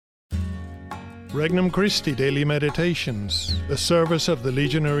Regnum Christi Daily Meditations, the service of the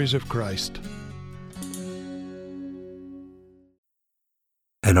Legionaries of Christ.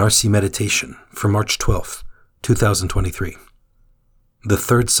 An RC Meditation for March 12th, 2023. The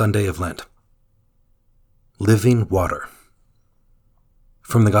third Sunday of Lent. Living Water.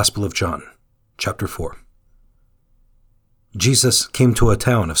 From the Gospel of John, chapter 4. Jesus came to a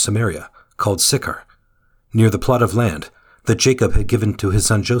town of Samaria called Sychar, near the plot of land that Jacob had given to his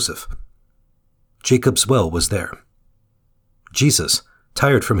son Joseph. Jacob's well was there. Jesus,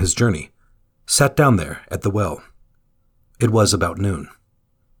 tired from his journey, sat down there at the well. It was about noon.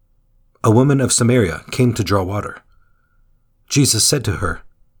 A woman of Samaria came to draw water. Jesus said to her,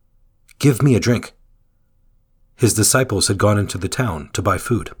 "Give me a drink." His disciples had gone into the town to buy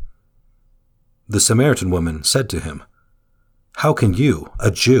food. The Samaritan woman said to him, "How can you, a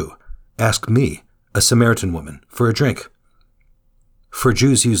Jew, ask me, a Samaritan woman, for a drink?" For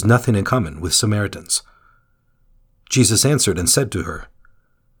Jews use nothing in common with Samaritans. Jesus answered and said to her,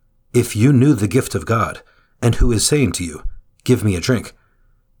 "If you knew the gift of God, and who is saying to you, 'Give me a drink,'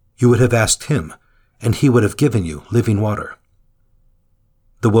 you would have asked him, and he would have given you living water."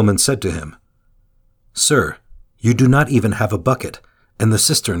 The woman said to him, "Sir, you do not even have a bucket, and the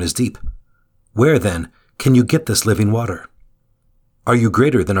cistern is deep. Where, then, can you get this living water? Are you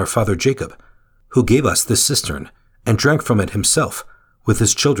greater than our father Jacob, who gave us this cistern and drank from it himself, with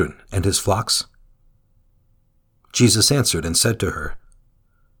his children and his flocks?" Jesus answered and said to her,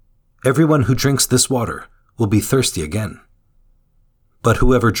 "Everyone who drinks this water will be thirsty again. But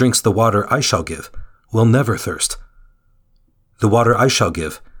whoever drinks the water I shall give will never thirst. The water I shall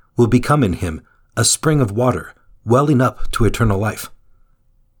give will become in him a spring of water welling up to eternal life."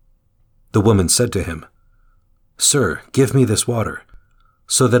 The woman said to him, "Sir, give me this water,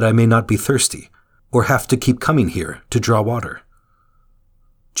 so that I may not be thirsty or have to keep coming here to draw water."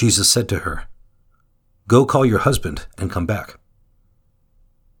 Jesus said to her, "Go call your husband and come back."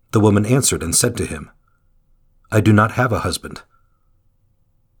 The woman answered and said to him, "I do not have a husband."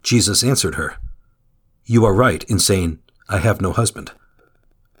 Jesus answered her, "You are right in saying, 'I have no husband.'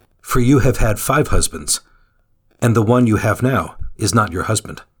 For you have had 5 husbands, and the one you have now is not your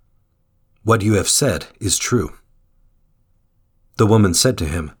husband. What you have said is true." The woman said to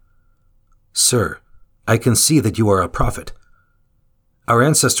him, "Sir, I can see that you are a prophet. Our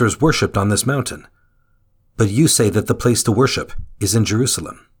ancestors worshipped on this mountain, but you say that the place to worship is in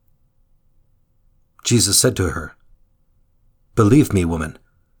Jerusalem." Jesus said to her, "Believe me, woman,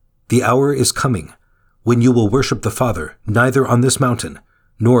 the hour is coming when you will worship the Father neither on this mountain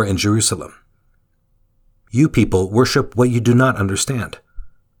nor in Jerusalem. You people worship what you do not understand.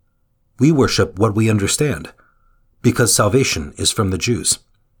 We worship what we understand, because salvation is from the Jews.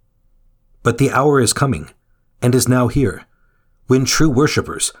 But the hour is coming, and is now here, when true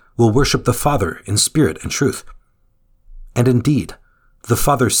worshippers will worship the Father in spirit and truth. And indeed, the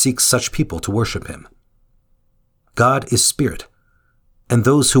Father seeks such people to worship him. God is spirit, and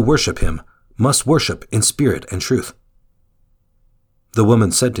those who worship him must worship in spirit and truth." The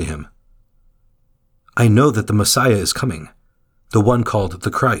woman said to him, "I know that the Messiah is coming, the one called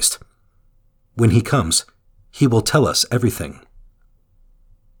the Christ. When he comes, he will tell us everything."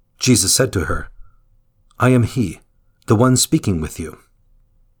 Jesus said to her, "I am he, the one speaking with you."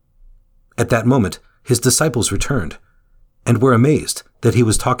 At that moment, his disciples returned, and were amazed that he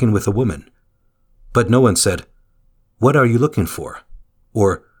was talking with a woman. But no one said, "What are you looking for?"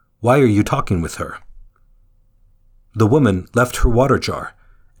 or "Why are you talking with her?" The woman left her water jar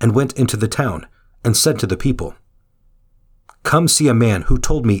and went into the town and said to the people, "Come see a man who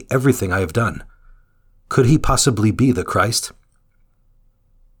told me everything I have done. Could he possibly be the Christ?"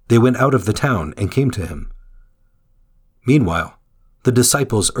 They went out of the town and came to him. Meanwhile, the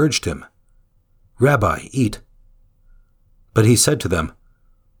disciples urged him, "Rabbi, eat." But he said to them,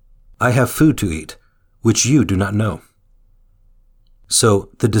 "I have food to eat, which you do not know."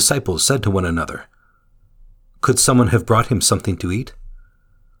 So the disciples said to one another, "Could someone have brought him something to eat?"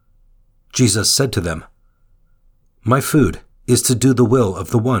 Jesus said to them, "My food is to do the will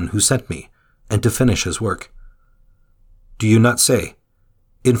of the one who sent me and to finish his work. Do you not say,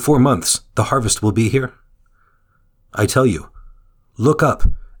 'In 4 months the harvest will be here'? I tell you, look up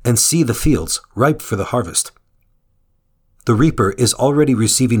and see the fields ripe for the harvest. The reaper is already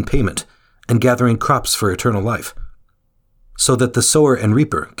receiving payment and gathering crops for eternal life, so that the sower and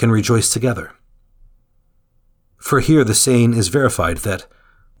reaper can rejoice together. For here the saying is verified that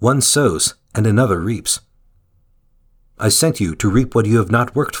one sows and another reaps. I sent you to reap what you have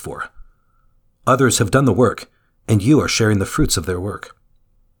not worked for. Others have done the work, and you are sharing the fruits of their work."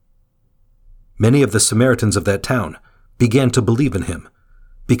 Many of the Samaritans of that town began to believe in him,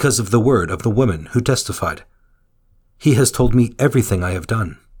 because of the word of the woman who testified. He has told me everything I have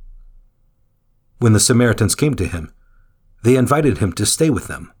done." When the Samaritans came to him, they invited him to stay with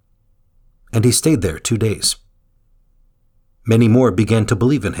them, and he stayed there 2 days. Many more began to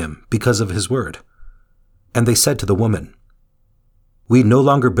believe in him because of his word, and they said to the woman, "We no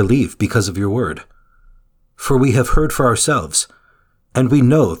longer believe because of your word, for we have heard for ourselves, and we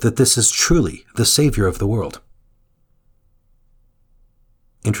know that this is truly the Savior of the world."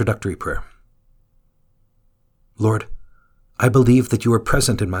 Introductory Prayer. Lord, I believe that you are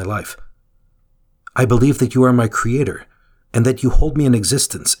present in my life. I believe that you are my Creator and that you hold me in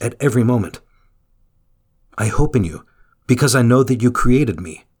existence at every moment. I hope in you because I know that you created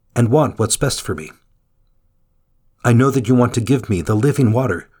me and want what's best for me. I know that you want to give me the living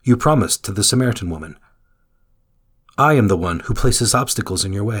water you promised to the Samaritan woman. I am the one who places obstacles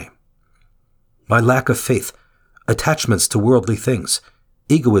in your way. My lack of faith, attachments to worldly things,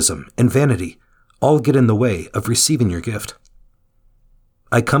 egoism, and vanity all get in the way of receiving your gift.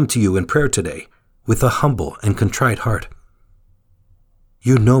 I come to you in prayer today with a humble and contrite heart.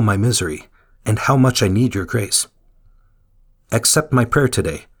 You know my misery and how much I need your grace. Accept my prayer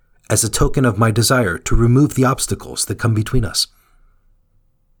today as a token of my desire to remove the obstacles that come between us.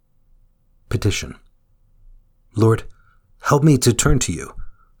 Petition. Lord, help me to turn to you,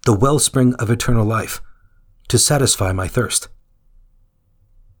 the wellspring of eternal life, to satisfy my thirst.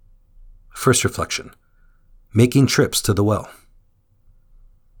 First reflection. Making trips to the well.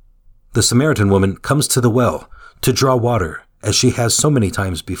 The Samaritan woman comes to the well to draw water as she has so many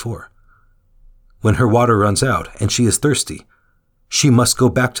times before. When her water runs out and she is thirsty, she must go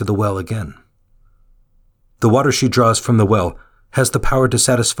back to the well again. The water she draws from the well has the power to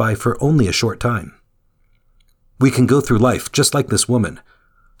satisfy for only a short time. We can go through life just like this woman,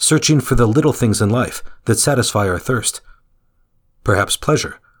 searching for the little things in life that satisfy our thirst. Perhaps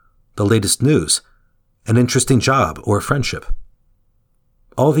pleasure, the latest news, an interesting job, or friendship.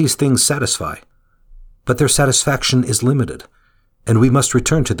 All these things satisfy, but their satisfaction is limited, and we must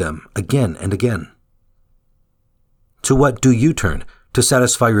return to them again and again. To what do you turn to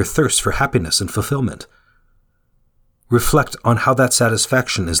satisfy your thirst for happiness and fulfillment? Reflect on how that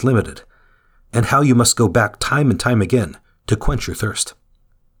satisfaction is limited, and how you must go back time and time again to quench your thirst.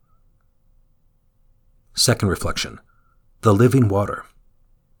 Second reflection. The living water.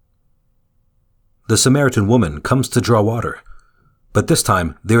 The Samaritan woman comes to draw water, but this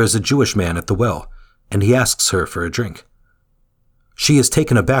time there is a Jewish man at the well, and he asks her for a drink. She is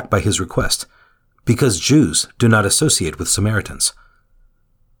taken aback by his request, because Jews do not associate with Samaritans.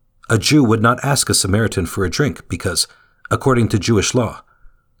 A Jew would not ask a Samaritan for a drink because, according to Jewish law,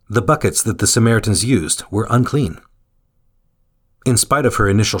 the buckets that the Samaritans used were unclean. In spite of her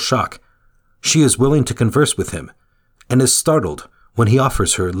initial shock, she is willing to converse with him and is startled when he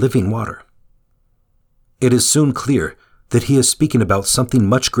offers her living water. It is soon clear that he is speaking about something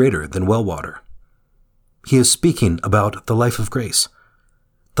much greater than well water. He is speaking about the life of grace,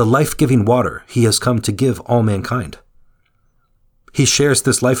 the life-giving water he has come to give all mankind. He shares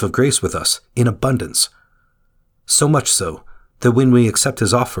this life of grace with us in abundance, so much so that when we accept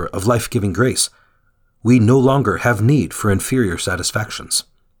his offer of life-giving grace, we no longer have need for inferior satisfactions.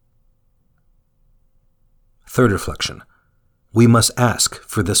 Third reflection. We must ask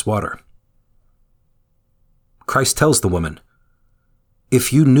for this water. Christ tells the woman,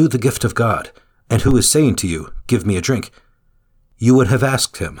 "If you knew the gift of God, and who is saying to you, 'Give me a drink,' you would have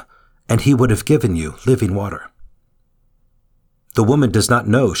asked him, and he would have given you living water." The woman does not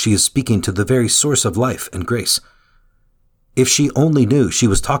know she is speaking to the very source of life and grace. If she only knew she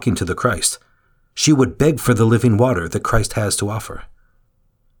was talking to the Christ, she would beg for the living water that Christ has to offer.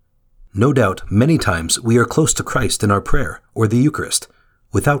 No doubt, many times we are close to Christ in our prayer or the Eucharist,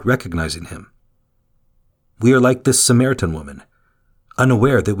 without recognizing him. We are like this Samaritan woman,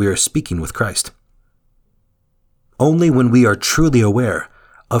 unaware that we are speaking with Christ. Only when we are truly aware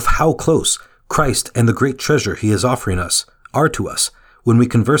of how close Christ and the great treasure he is offering us are to us when we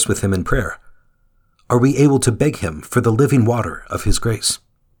converse with him in prayer, are we able to beg him for the living water of his grace.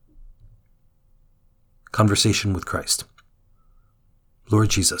 Conversation with Christ. Lord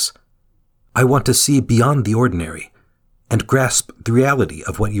Jesus, I want to see beyond the ordinary and grasp the reality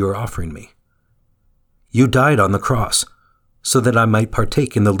of what you are offering me. You died on the cross so that I might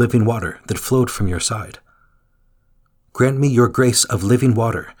partake in the living water that flowed from your side. Grant me your grace of living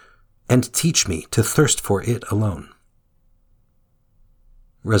water and teach me to thirst for it alone.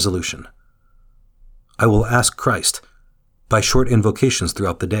 Resolution. I will ask Christ, by short invocations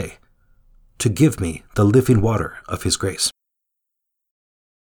throughout the day, to give me the living water of his grace.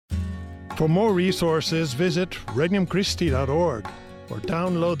 For more resources, visit regnumchristi.org. or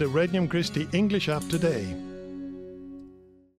download the Regnum Christi English app today.